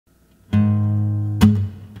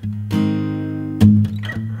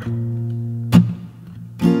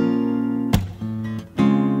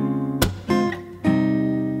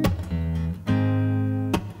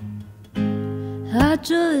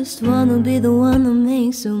just wanna be the one that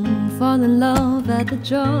makes them fall in love at the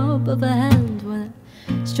drop of a hand. When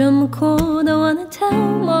I strum a chord, I wanna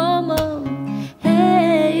tell mama,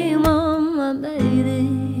 hey mama,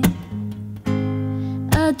 baby.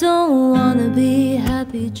 I don't wanna be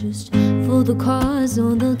happy just for the cause,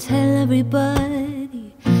 or they'll tell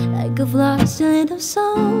everybody like I've lost a little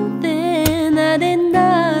something that ain't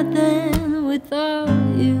nothing without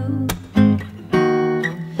you.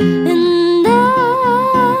 And I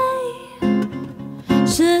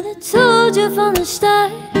should've told you from the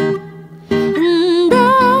start, and I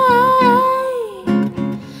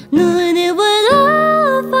knew it would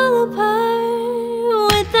all fall apart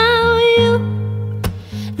without you.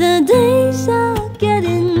 The days are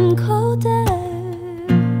getting colder,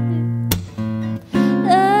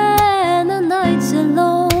 and the nights are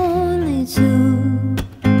lonely too.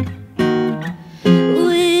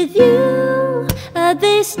 With you, I'd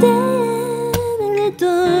be staying a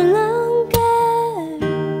little longer,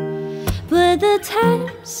 but the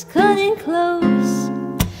time's cutting close.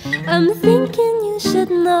 I'm thinking you should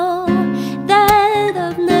know that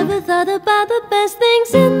I've never thought about the best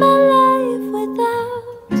things in my life without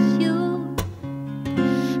you.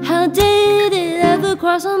 How did it ever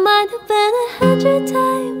cross my mind to spend 100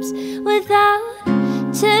 times without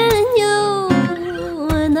telling you?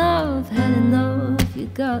 And I've had enough, you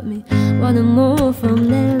got me wanting more, from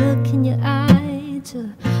that look in your eye to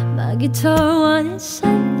my guitar wanting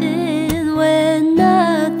something where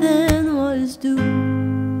nothing was due.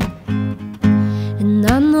 And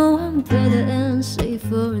I know I'm better and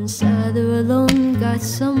safer inside or alone. Got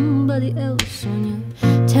somebody else on your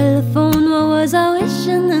telephone. What was I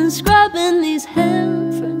wishing and scrubbing these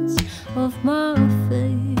handprints off my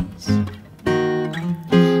face?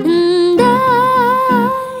 And I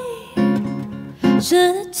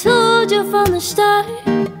should've told you from the start,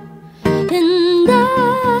 and I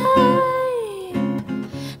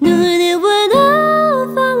knew it would all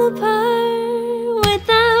fall apart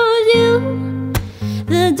without you.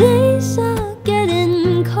 The days are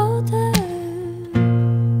getting colder,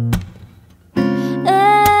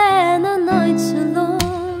 and the nights are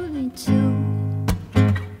lonely too.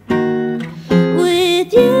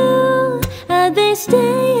 With you, I'd be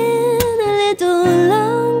staying a little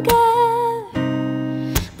longer,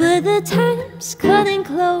 but the time's cutting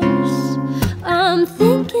close. I'm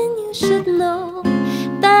thinking you should know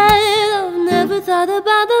that I've never thought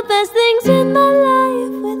about the best things in my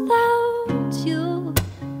life without you.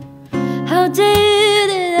 How did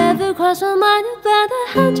it ever cross my mind about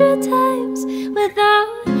 100 times without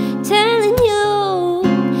telling you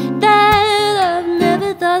that I've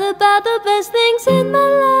never thought about the best things in my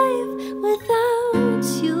life without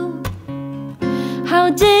you? How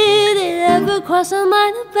did it ever cross my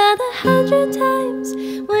mind about 100 times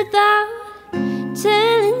without